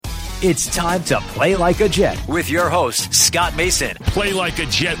It's time to play like a Jet with your host, Scott Mason. Play like a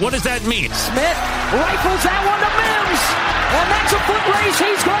Jet. What does that mean? Smith rifles that one to Mims. And that's a foot race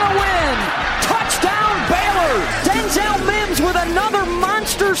he's going to win. Touchdown Baylor. Denzel Mims with another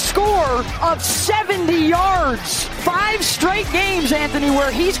monster score of 70 yards. 5 straight games, Anthony, where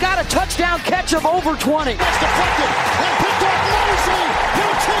he's got a touchdown catch of over 20. That's deflected and picked up Mosley.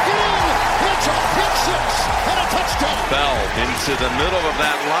 He'll take it in. It's a pick six and a touchdown. Bell into the middle of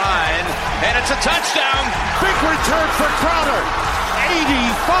that line, and it's a touchdown. Big return for Crowder.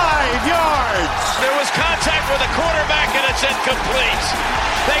 85 yards. There was contact with the quarterback, and it's incomplete.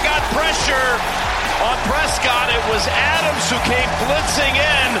 They got pressure on Prescott. It was Adams who came blitzing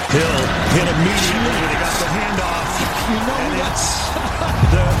in. Hill hit immediately when he got the handoff. You know And that's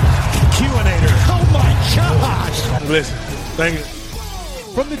the Q-inator. oh my gosh. Listen, thank you.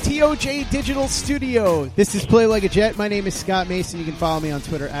 From the TOJ Digital Studio, this is Play Like a Jet. My name is Scott Mason. You can follow me on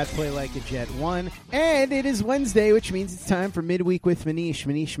Twitter at PlayLikeAJet1. And it is Wednesday, which means it's time for Midweek with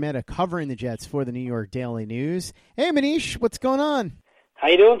Manish Mehta, covering the Jets for the New York Daily News. Hey, Manish, what's going on? How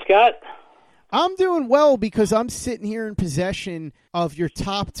you doing, Scott? I'm doing well because I'm sitting here in possession of your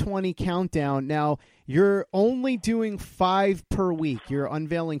top 20 countdown. Now, you're only doing 5 per week. You're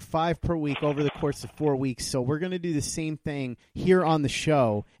unveiling 5 per week over the course of 4 weeks. So we're going to do the same thing here on the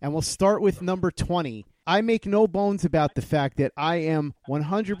show. And we'll start with number 20. I make no bones about the fact that I am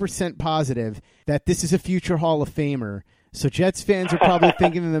 100% positive that this is a future Hall of Famer. So Jets fans are probably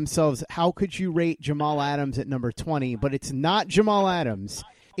thinking to themselves, how could you rate Jamal Adams at number 20? But it's not Jamal Adams.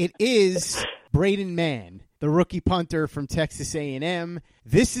 It is Braden Mann, the rookie punter from Texas A&M.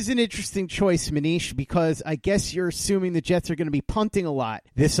 This is an interesting choice, Manish, because I guess you're assuming the Jets are going to be punting a lot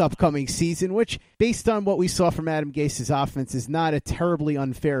this upcoming season, which, based on what we saw from Adam Gase's offense, is not a terribly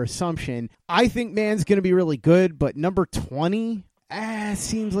unfair assumption. I think Mann's going to be really good, but number 20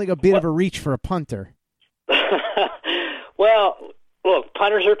 seems like a bit of a reach for a punter. Well, look,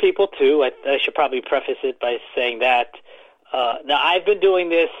 punters are people too. I should probably preface it by saying that. Now, I've been doing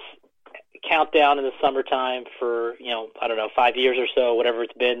this countdown in the summertime for, 5 years or so, whatever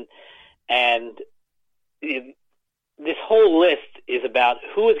it's been. And this whole list is about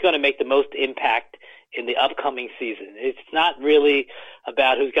who is going to make the most impact in the upcoming season. It's not really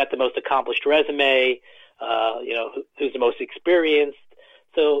about who's got the most accomplished resume, who's the most experienced.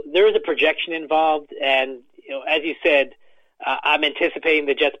 So there is a projection involved. And, as you said, I'm anticipating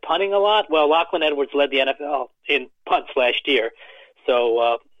the Jets punting a lot. Well, Lachlan Edwards led the NFL in punts last year.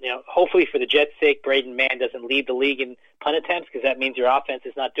 So, hopefully for the Jets' sake, Braden Mann doesn't lead the league in punt attempts because that means your offense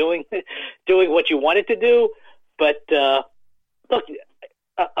is not doing what you want it to do. But, look,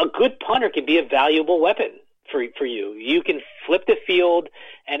 a good punter can be a valuable weapon for you. You can flip the field,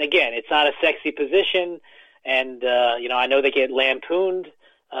 and, again, it's not a sexy position. And, I know they get lampooned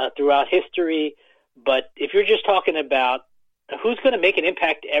throughout history. But if you're just talking about who's going to make an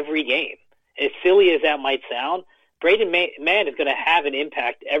impact every game, as silly as that might sound, Braden Mann is going to have an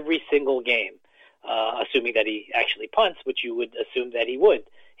impact every single game, assuming that he actually punts, which you would assume that he would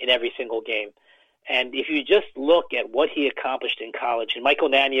in every single game. And if you just look at what he accomplished in college, and Michael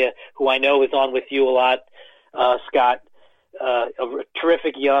Nania, who I know is on with you a lot, Scott, a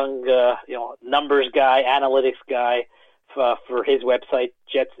terrific young numbers guy, analytics guy for his website,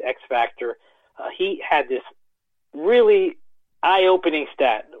 Jets X Factor, he had this really eye-opening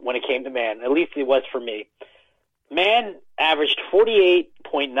stat when it came to Mann. At least it was for me. Mann averaged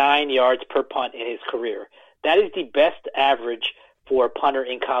 48.9 yards per punt in his career. That is the best average for a punter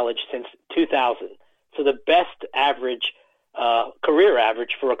in college since 2000. So the best average, career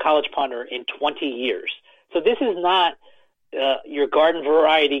average for a college punter in 20 years. So this is not your garden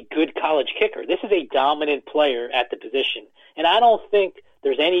variety good college kicker. This is a dominant player at the position. And I don't think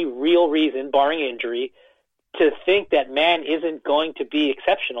there's any real reason, barring injury, to think that Mann isn't going to be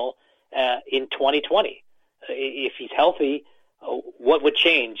exceptional in 2020. If he's healthy, what would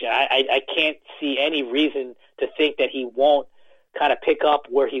change? I can't see any reason to think that he won't kind of pick up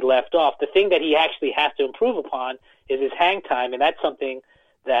where he left off. The thing that he actually has to improve upon is his hang time, and that's something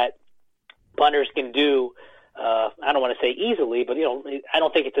that punters can do, I don't want to say easily, but I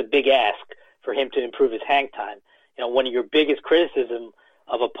don't think it's a big ask for him to improve his hang time. One of your biggest criticism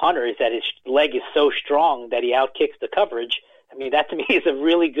of a punter is that his leg is so strong that he outkicks the coverage. I mean, that to me is a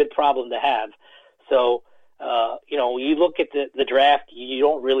really good problem to have. So, you look at the draft, you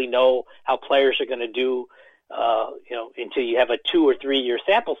don't really know how players are going to do, until you have a 2 or 3 year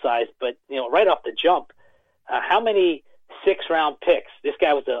sample size. But, right off the jump, how many 6-round picks? This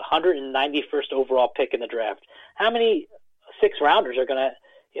guy was the 191st overall pick in the draft. How many 6-rounders are going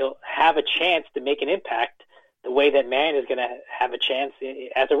to, have a chance to make an impact the way that Man is going to have a chance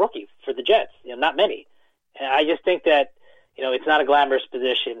as a rookie for the Jets. Not many. And I just think that, it's not a glamorous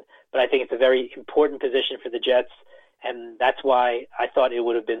position, but I think it's a very important position for the Jets, and that's why I thought it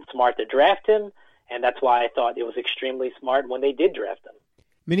would have been smart to draft him, and that's why I thought it was extremely smart when they did draft him.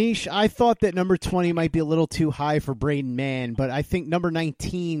 Manish, I thought that number 20 might be a little too high for Braden Mann, but I think number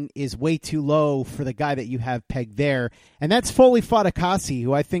 19 is way too low for the guy that you have pegged there, and that's Foley Fatukasi,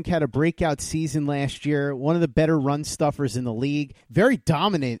 who I think had a breakout season last year, one of the better run stuffers in the league, very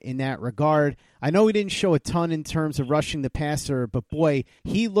dominant in that regard. I know he didn't show a ton in terms of rushing the passer, but boy,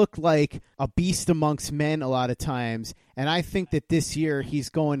 he looked like a beast amongst men a lot of times, and I think that this year he's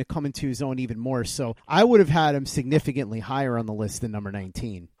going to come into his own even more. So I would have had him significantly higher on the list than number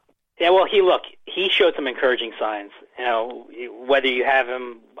 19. Yeah, well, he showed some encouraging signs. Whether you have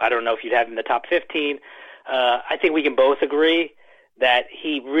him, I don't know if you'd have him in the top 15. I think we can both agree that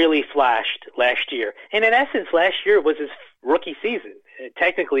he really flashed last year. And in essence, last year was his rookie season.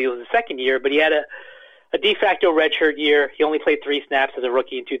 Technically, it was the second year, but he had a de facto redshirt year. He only played 3 snaps as a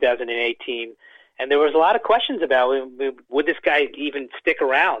rookie in 2018. And there was a lot of questions about would this guy even stick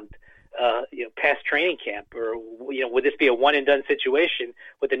around past training camp, or would this be a one-and-done situation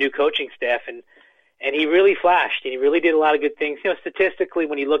with the new coaching staff? And he really flashed, and he really did a lot of good things. Statistically,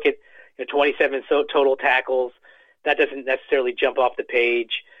 when you look at 27 total tackles, that doesn't necessarily jump off the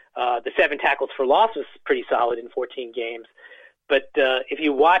page. The 7 tackles for loss was pretty solid in 14 games. But if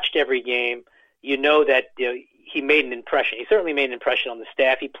you watched every game, you know that he made an impression. He certainly made an impression on the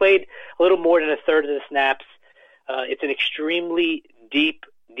staff. He played a little more than a third of the snaps. It's an extremely deep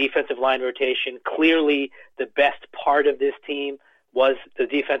defensive line rotation. Clearly, the best part of this team was the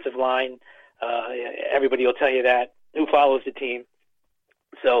defensive line. Everybody will tell you that, who follows the team.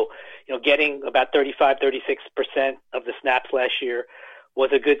 So, getting about 35, 36% of the snaps last year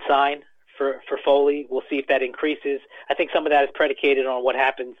was a good sign for Foley. We'll see if that increases. I think some of that is predicated on what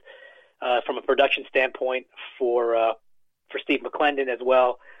happens from a production standpoint for Steve McClendon as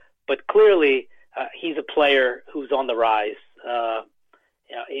well. But clearly, he's a player who's on the rise.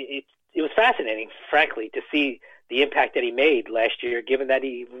 It was fascinating, frankly, to see the impact that he made last year, given that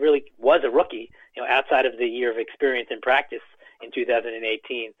he really was a rookie, outside of the year of experience in practice in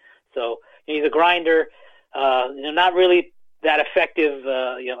 2018. So he's a grinder, not really that effective,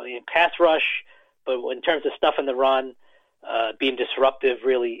 in pass rush, but in terms of stuff in the run, being disruptive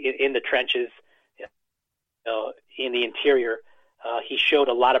really in the trenches, in the interior, he showed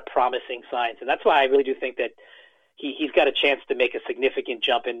a lot of promising signs. And that's why I really do think that he's got a chance to make a significant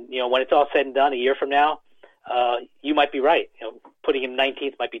jump. And, when it's all said and done a year from now, you might be right. Putting him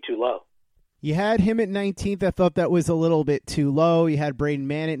 19th might be too low. You had him at 19th. I thought that was a little bit too low. You had Braden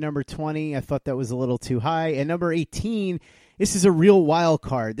Mann at number 20. I thought that was a little too high. And number 18, this is a real wild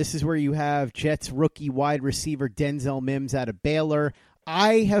card. This is where you have Jets rookie wide receiver Denzel Mims out of Baylor.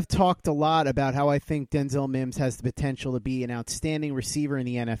 I have talked a lot about how I think Denzel Mims has the potential to be an outstanding receiver in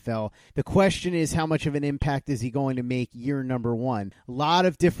the NFL. The question is, how much of an impact is he going to make year number 1? A lot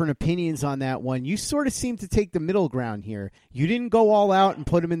of different opinions on that one. You sort of seem to take the middle ground here. You didn't go all out and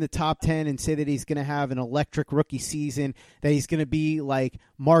put him in the top 10 and say that he's going to have an electric rookie season, that he's going to be like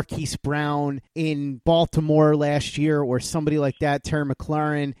Marquise Brown in Baltimore last year or somebody like that, Terry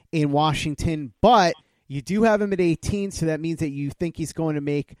McLaurin in Washington, but you do have him at 18, so that means that you think he's going to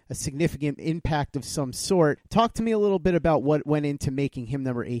make a significant impact of some sort. Talk to me a little bit about what went into making him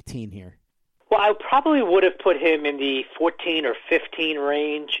number 18 here. Well, I probably would have put him in the 14 or 15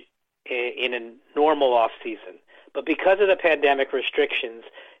 range in a normal offseason. But because of the pandemic restrictions,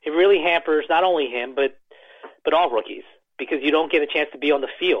 it really hampers not only him, but all rookies, because you don't get a chance to be on the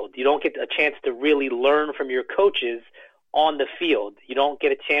field. You don't get a chance to really learn from your coaches on the field. You don't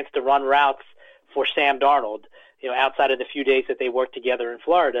get a chance to run routes for Sam Darnold, outside of the few days that they worked together in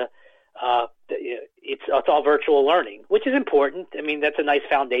Florida. It's all virtual learning, which is important. I mean, that's a nice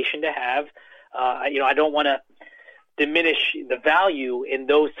foundation to have. I don't want to diminish the value in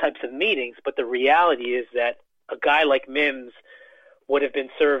those types of meetings, but the reality is that a guy like Mims would have been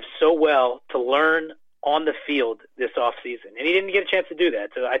served so well to learn on the field this offseason, and he didn't get a chance to do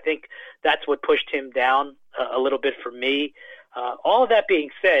that. So I think that's what pushed him down a little bit for me. All of that being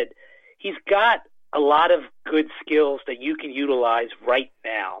said, he's got a lot of good skills that you can utilize right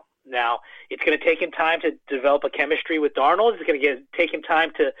now. Now, it's going to take him time to develop a chemistry with Darnold. It's going to take him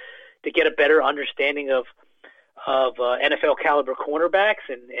time to get a better understanding of NFL caliber cornerbacks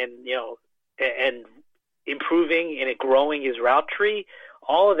and improving and growing his route tree.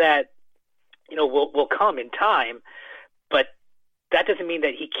 All of that, will come in time, but that doesn't mean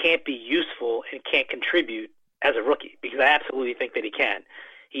that he can't be useful and can't contribute as a rookie, because I absolutely think that he can.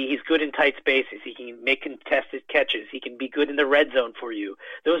 He's good in tight spaces. He can make contested catches. He can be good in the red zone for you.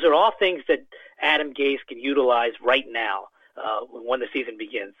 Those are all things that Adam Gase can utilize right now when the season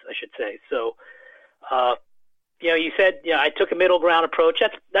begins, I should say. So, you said I took a middle ground approach.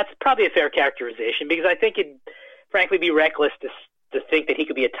 That's probably a fair characterization, because I think it'd frankly be reckless to think that he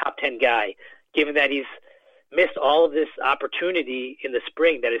could be a top 10 guy, given that he's missed all of this opportunity in the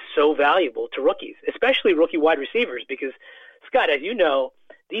spring that is so valuable to rookies, especially rookie wide receivers, because, Scott, as you know,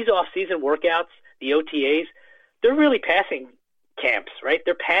 these off-season workouts, the OTAs, they're really passing camps, right?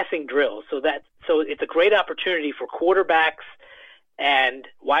 They're passing drills. So it's a great opportunity for quarterbacks and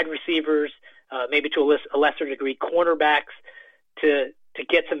wide receivers, maybe to a lesser degree cornerbacks, to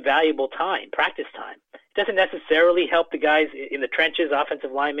get some valuable time, practice time. It doesn't necessarily help the guys in the trenches,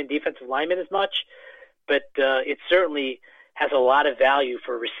 offensive linemen, defensive linemen as much, but it certainly has a lot of value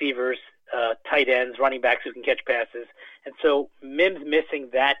for receivers, tight ends, running backs who can catch passes. And so Mims missing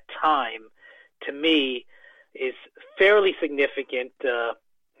that time, to me, is fairly significant, and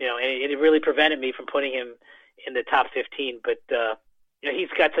it really prevented me from putting him in the top 15. But he's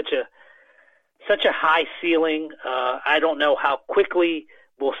got such a high ceiling. I don't know how quickly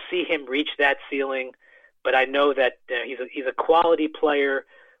we'll see him reach that ceiling, but I know that he's a quality player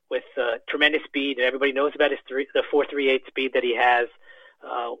with tremendous speed, and everybody knows about the 4.38 speed that he has.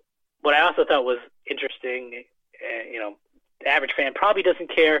 What I also thought was interesting, the average fan probably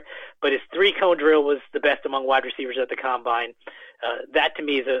doesn't care, but his 3-cone drill was the best among wide receivers at the combine. That to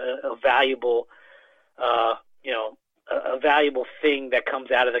me is a valuable, a valuable thing that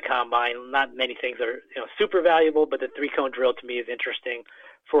comes out of the combine. Not many things are super valuable, but the 3-cone drill to me is interesting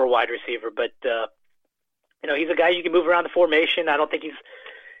for a wide receiver. But he's a guy you can move around the formation. I don't think he's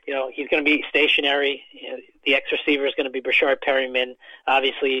going to be stationary. The X receiver is going to be Brashard Perryman.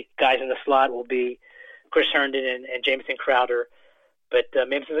 Obviously, guys in the slot will be Chris Herndon and Jamison Crowder. But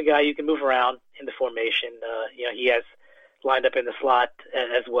Mims is a guy you can move around in the formation. He has lined up in the slot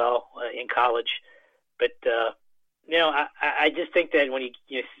as well in college. But, I just think that when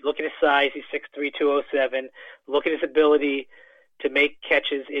you look at his size, he's 6'3", 207. Look at his ability to make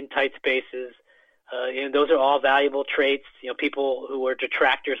catches in tight spaces. Those are all valuable traits. People who are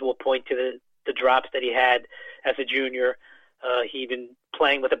detractors will point to the drops that he had as a junior. He'd been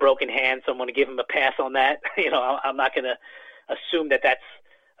playing with a broken hand, so I'm going to give him a pass on that. I'm not going to assume that that's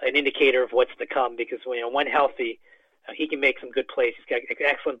an indicator of what's to come, because when healthy, he can make some good plays. He's got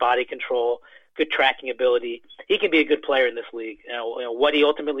excellent body control, good tracking ability. He can be a good player in this league. What he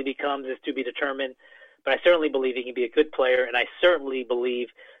ultimately becomes is to be determined, but I certainly believe he can be a good player, and I certainly believe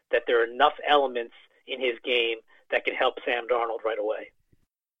that there are enough elements in his game that can help Sam Darnold right away.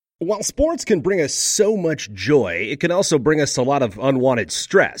 While sports can bring us so much joy, it can also bring us a lot of unwanted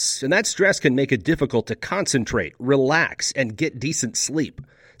stress, and that stress can make it difficult to concentrate, relax, and get decent sleep.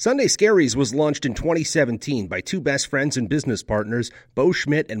 Sunday Scaries was launched in 2017 by two best friends and business partners, Bo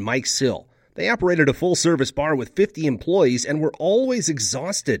Schmidt and Mike Sill. They operated a full-service bar with 50 employees and were always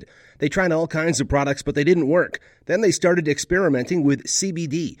exhausted. They tried all kinds of products, but they didn't work. Then they started experimenting with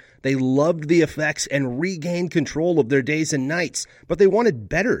CBD. They loved the effects and regained control of their days and nights, but they wanted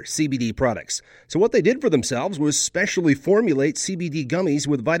better CBD products. So what they did for themselves was specially formulate CBD gummies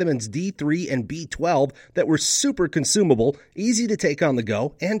with vitamins D3 and B12 that were super consumable, easy to take on the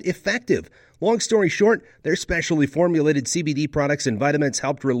go, and effective. Long story short, their specially formulated CBD products and vitamins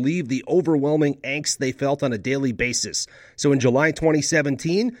helped relieve the overwhelming angst they felt on a daily basis. So in July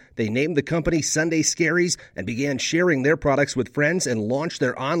 2017, they named the company Sunday Scaries and began sharing their products with friends and launched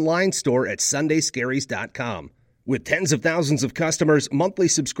their online store at sundayscaries.com. With tens of thousands of customers, monthly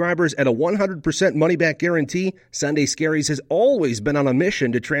subscribers, and a 100% money-back guarantee, Sunday Scaries has always been on a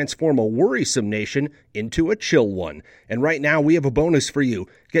mission to transform a worrisome nation into a chill one. And right now, we have a bonus for you.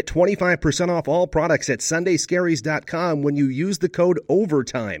 Get 25% off all products at sundayscaries.com when you use the code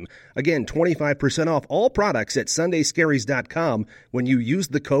OVERTIME. Again, 25% off all products at sundayscaries.com when you use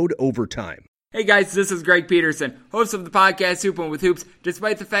the code OVERTIME. Hey guys, this is Greg Peterson, host of the podcast Hoopin' with Hoops.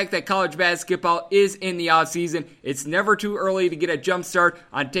 Despite the fact that college basketball is in the off season, it's never too early to get a jump start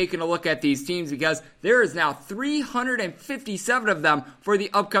on taking a look at these teams, because there is now 357 of them for the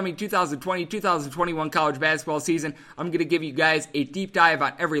upcoming 2020-2021 college basketball season. I'm going to give you guys a deep dive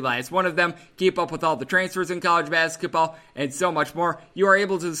on every last one of them, keep up with all the transfers in college basketball, and so much more. You are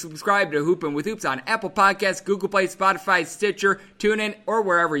able to subscribe to Hoopin' with Hoops on Apple Podcasts, Google Play, Spotify, Stitcher, TuneIn, or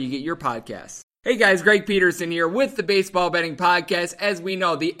wherever you get your podcasts. Hey guys, Greg Peterson here with the Baseball Betting Podcast. As we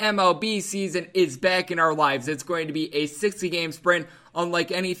know, the MLB season is back in our lives. It's going to be a 60-game sprint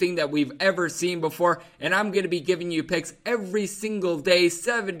unlike anything that we've ever seen before. And I'm going to be giving you picks every single day,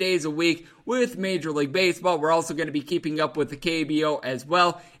 7 days a week with Major League Baseball. We're also going to be keeping up with the KBO as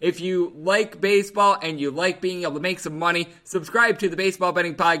well. If you like baseball and you like being able to make some money, subscribe to the Baseball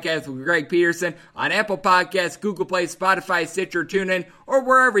Betting Podcast with Greg Peterson on Apple Podcasts, Google Play, Spotify, Stitcher, TuneIn, or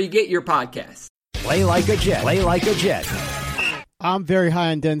wherever you get your podcasts. Play like a Jet. Play like a Jet. I'm very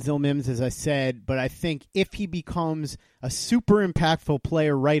high on Denzel Mims, as I said, but I think if he becomes a super impactful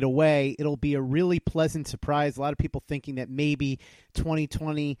player right away, it'll be a really pleasant surprise. A lot of people thinking that maybe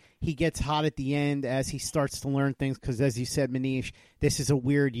 2020 he gets hot at the end as he starts to learn things because, as you said, Manish, this is a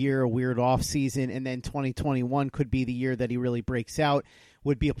weird year, a weird offseason, and then 2021 could be the year that he really breaks out.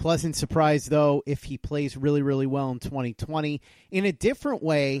 Would be a pleasant surprise, though, if he plays really, really well in 2020. In a different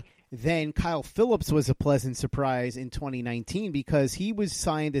way, then Kyle Phillips was a pleasant surprise in 2019 because he was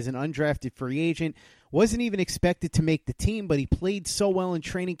signed as an undrafted free agent, wasn't even expected to make the team, but he played so well in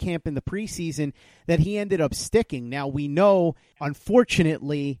training camp in the preseason that he ended up sticking. Now, we know,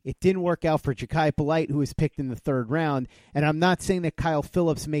 unfortunately, it didn't work out for Ja'Kai Polite, who was picked in the 3rd round, and I'm not saying that Kyle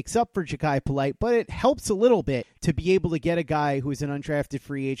Phillips makes up for Ja'Kai Polite, but it helps a little bit to be able to get a guy who's an undrafted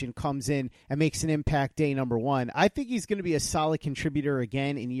free agent, comes in and makes an impact day number 1. I think he's going to be a solid contributor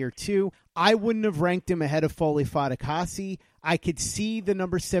again in year 2. I wouldn't have ranked him ahead of Foley Fatukasi. I could see the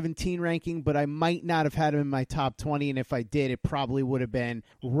number 17 ranking, but I might not have had him in my top 20, and if I did, it probably would have been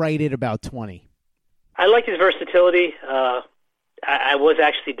right at about 20. I like his versatility. I was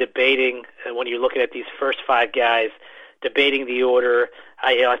actually debating, when you're looking at these first 5 guys, debating the order.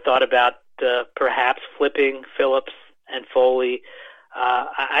 I thought about perhaps flipping Phillips and Foley.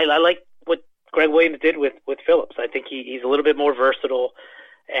 I like what Greg Williams did with Phillips. I think he's a little bit more versatile,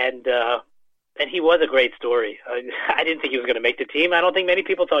 and he was a great story. I didn't think he was going to make the team. I don't think many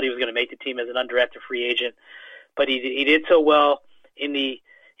people thought he was going to make the team as an undrafted free agent, but he did so well in the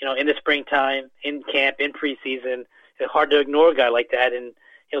springtime, in camp, in preseason. It's hard to ignore a guy like that, and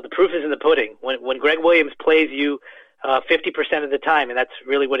the proof is in the pudding. When Greg Williams plays you 50% of the time, and that's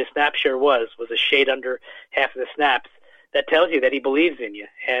really what his snap share was a shade under half of the snaps, that tells you that he believes in you,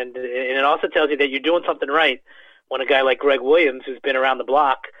 and it also tells you that you're doing something right when a guy like Greg Williams, who's been around the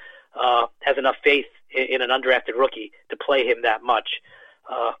block, has enough faith in an undrafted rookie to play him that much.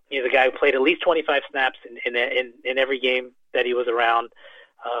 He's a guy who played at least 25 snaps in every game that he was around,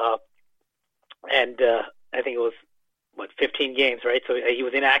 and I think it was 15 games, right? So he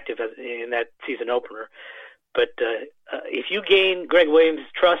was inactive in that season opener. But if you gain Greg Williams'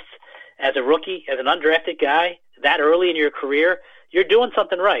 trust as a rookie, as an undrafted guy, that early in your career, you're doing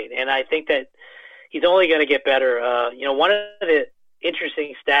something right. And I think that he's only going to get better. One of the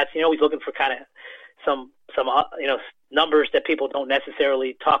interesting stats, he's looking for kind of some numbers that people don't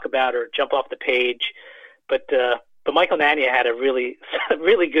necessarily talk about or jump off the page. But Michael Nania had a really,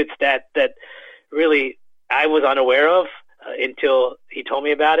 really good stat that really I was unaware of until he told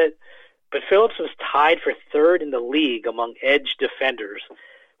me about it. But Phillips was tied for 3rd in the league among edge defenders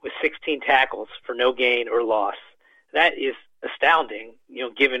with 16 tackles for no gain or loss. That is astounding,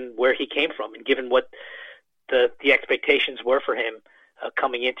 given where he came from and given what the expectations were for him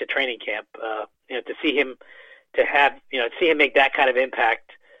coming into training camp. To see him make that kind of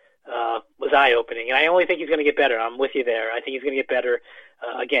impact was eye-opening. And I only think he's going to get better. I'm with you there. I think he's going to get better.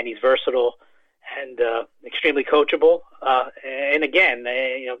 Again, he's versatile and extremely coachable. And again,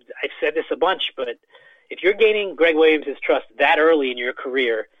 I've said this a bunch, but if you're gaining Greg Williams' trust that early in your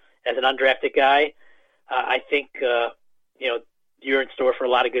career as an undrafted guy, I think you're in store for a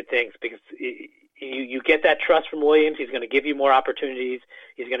lot of good things because you get that trust from Williams. He's going to give you more opportunities.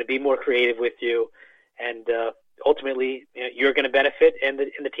 He's going to be more creative with you, and ultimately, you're going to benefit, and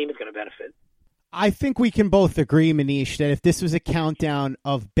the team is going to benefit. I think we can both agree, Manish, that if this was a countdown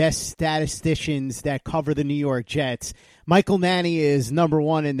of best statisticians that cover the New York Jets, Michael Nania is number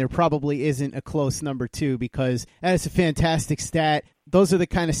 1, and there probably isn't a close number 2 because that is a fantastic stat. Those are the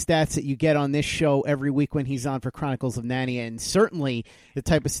kind of stats that you get on this show every week when he's on for Chronicles of Nania, and certainly the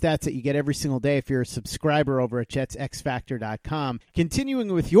type of stats that you get every single day if you're a subscriber over at JetsXFactor.com.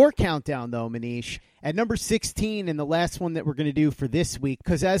 Continuing with your countdown, though, Manish, at number 16, and the last one that we're going to do for this week,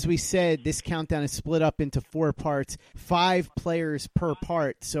 because as we said, this countdown is split up into 4 parts, 5 players per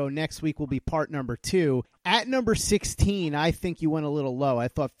part, so next week will be part number 2. At number 16, I think you went a little low. I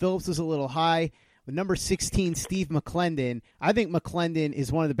thought Phillips was a little high. With number 16, Steve McClendon, I think McClendon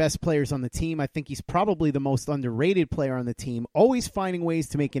is one of the best players on the team. I think he's probably the most underrated player on the team, always finding ways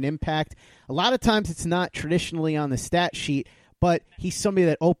to make an impact. A lot of times it's not traditionally on the stat sheet, but he's somebody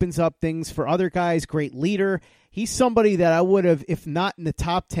that opens up things for other guys, great leader. He's somebody that I would have, if not in the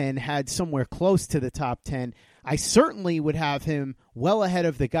top 10, had somewhere close to the top 10. I certainly would have him well ahead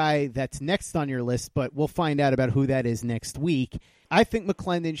of the guy that's next on your list, but we'll find out about who that is next week. I think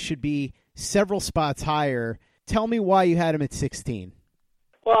McClendon should be several spots higher. Tell me why you had him at 16.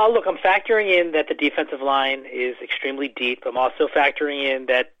 Well, look, I'm factoring in that the defensive line is extremely deep. I'm also factoring in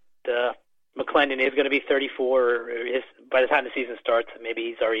that McClendon is going to be 34, or by the time the season starts. Maybe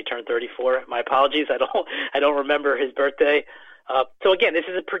he's already turned 34. My apologies, I don't remember his birthday. So again, this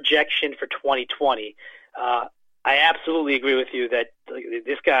is a projection for 2020. I absolutely agree with you that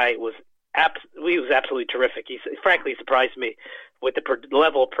this guy was absolutely terrific. He frankly surprised me with the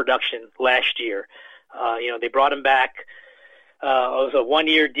level of production last year. They brought him back. It was a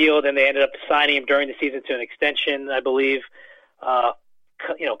one-year deal. Then they ended up signing him during the season to an extension, I believe.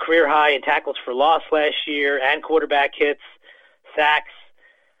 Career high in tackles for loss last year and quarterback hits, sacks.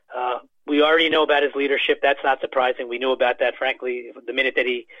 We already know about his leadership. That's not surprising. We knew about that, frankly, the minute that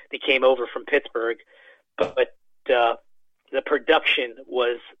he came over from Pittsburgh. But the production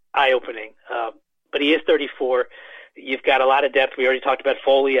was eye-opening. But he is 34. You've got a lot of depth. We already talked about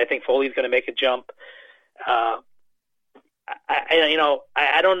Foley. I think Foley's going to make a jump. I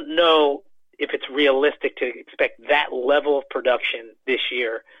don't know if it's realistic to expect that level of production this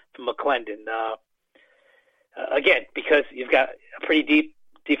year from McClendon. Again, because you've got a pretty deep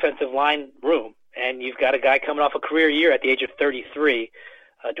defensive line room, and you've got a guy coming off a career year at the age of 33.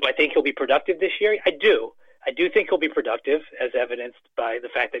 Do I think he'll be productive this year? I do. I do think he'll be productive, as evidenced by the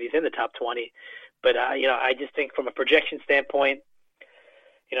fact that he's in the top 20. But I just think from a projection standpoint,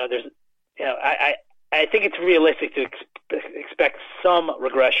 I think it's realistic to expect some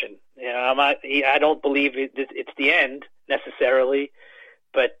regression. I don't believe it's the end necessarily,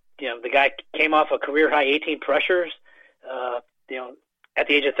 but the guy came off a career high 18 pressures. At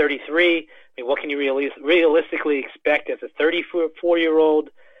the age of 33, I mean, what can you realistically expect as a 34-year-old?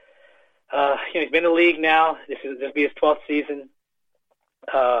 He's been in the league now. This will be his 12th season.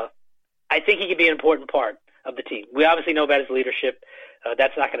 I think he can be an important part of the team. We obviously know about his leadership.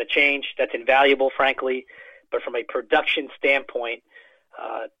 That's not going to change. That's invaluable, frankly. But from a production standpoint,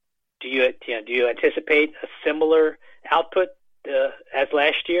 do you anticipate a similar output as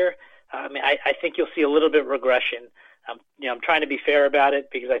last year? I think you'll see a little bit of regression. I'm trying to be fair about it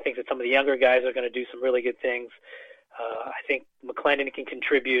because I think that some of the younger guys are going to do some really good things. I think McClendon can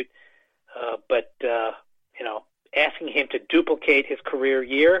contribute, but asking him to duplicate his career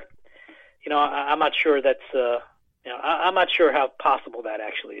year, I'm not sure that's. I'm not sure how possible that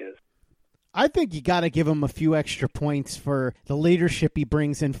actually is. I think you got to give him a few extra points for the leadership he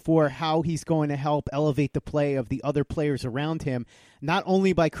brings and for how he's going to help elevate the play of the other players around him, not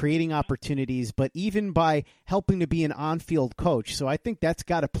only by creating opportunities, but even by helping to be an on-field coach. So I think that's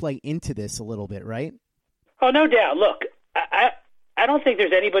got to play into this a little bit, right? Oh, no doubt. Look, I don't think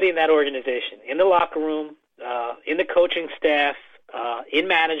there's anybody in that organization, in the locker room, in the coaching staff, in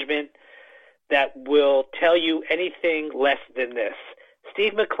management, that will tell you anything less than this.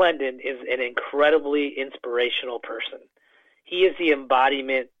 Steve McClendon is an incredibly inspirational person. He is the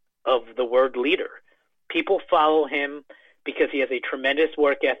embodiment of the word leader. People follow him because he has a tremendous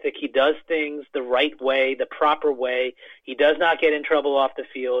work ethic. He does things the right way, the proper way. He does not get in trouble off the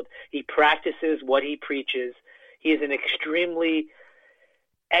field. He practices what he preaches. He is an extremely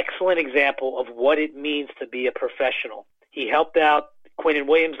excellent example of what it means to be a professional. He helped out Quinnen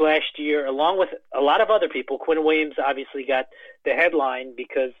Williams last year, along with a lot of other people. Quinnen Williams obviously got the headline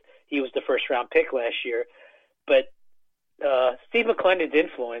because he was the first-round pick last year. But Steve McClendon's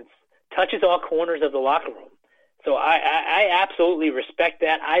influence touches all corners of the locker room. So I absolutely respect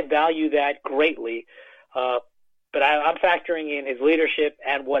that. I value that greatly. But I'm factoring in his leadership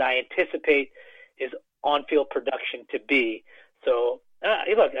and what I anticipate his on-field production to be. So,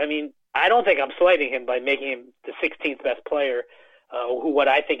 look, I mean, I don't think I'm slighting him by making him the 16th best player, what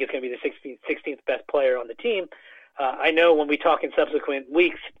I think is going to be the 16th best player on the team. I know when we talk in subsequent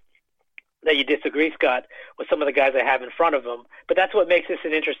weeks that you disagree, Scott, with some of the guys I have in front of him, but that's what makes this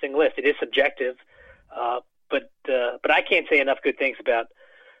an interesting list. It is subjective, but I can't say enough good things about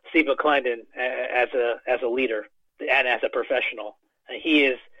Steve McClendon as a leader and as a professional. He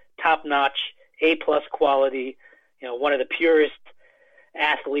is top-notch, A-plus quality, one of the purest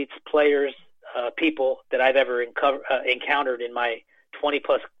athletes, players, people that I've ever encountered in my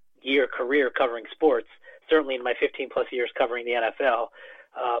 20-plus year career covering sports, certainly in my 15-plus years covering the NFL.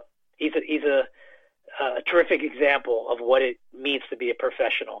 He's a terrific example of what it means to be a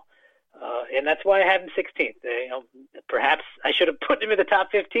professional. And that's why I have him 16th. Perhaps I should have put him in the top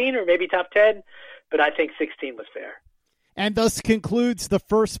 15 or maybe top 10, but I think 16 was fair. And thus concludes the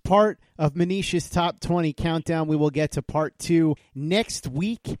first part of Manish's Top 20 Countdown. We will get to part 2 next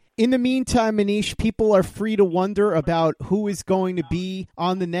week. In the meantime, Manish, people are free to wonder about who is going to be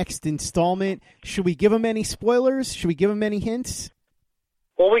on the next installment. Should we give them any spoilers? Should we give them any hints?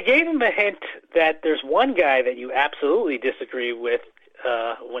 Well, we gave them a hint that there's one guy that you absolutely disagree with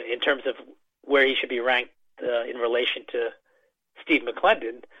in terms of where he should be ranked in relation to Steve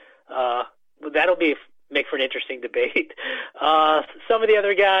McClendon. That'll make for an interesting debate. Some of the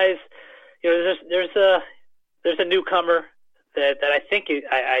other guys, there's a newcomer that I think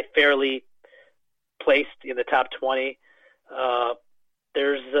I fairly placed in the top 20.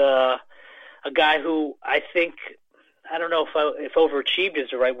 There's a guy who I think, I don't know if overachieved is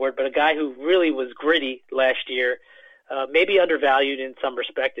the right word, but a guy who really was gritty last year, maybe undervalued in some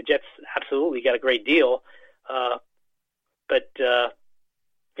respect. The Jets absolutely got a great deal, and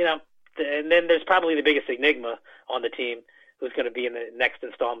then there's probably the biggest enigma on the team who's going to be in the next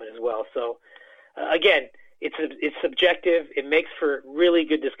installment as well. So, again, it's subjective. It makes for really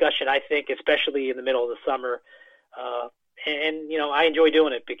good discussion, I think, especially in the middle of the summer. I enjoy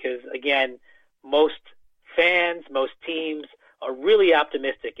doing it because, again, most fans, most teams are really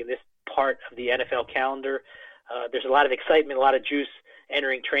optimistic in this part of the NFL calendar. There's a lot of excitement, a lot of juice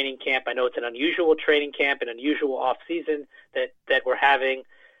entering training camp. I know it's an unusual training camp, an unusual off season that we're having.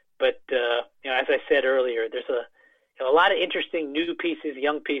 But, as I said earlier, there's a lot of interesting new pieces,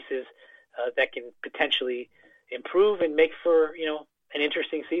 young pieces that can potentially improve and make for, an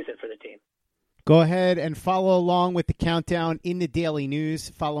interesting season for the team. Go ahead and follow along with the countdown in the daily news.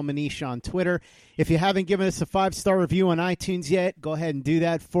 Follow Manish on Twitter. If you haven't given us a 5-star review on iTunes yet, go ahead and do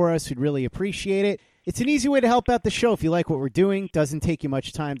that for us. We'd really appreciate it. It's an easy way to help out the show if you like what we're doing. Doesn't take you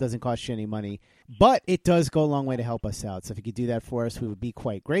much time, doesn't cost you any money, but it does go a long way to help us out. So if you could do that for us, we would be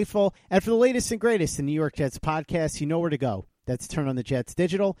quite grateful. And for the latest and greatest in New York Jets podcasts, you know where to go. That's Turn on the Jets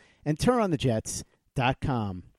Digital and turnonthejets.com.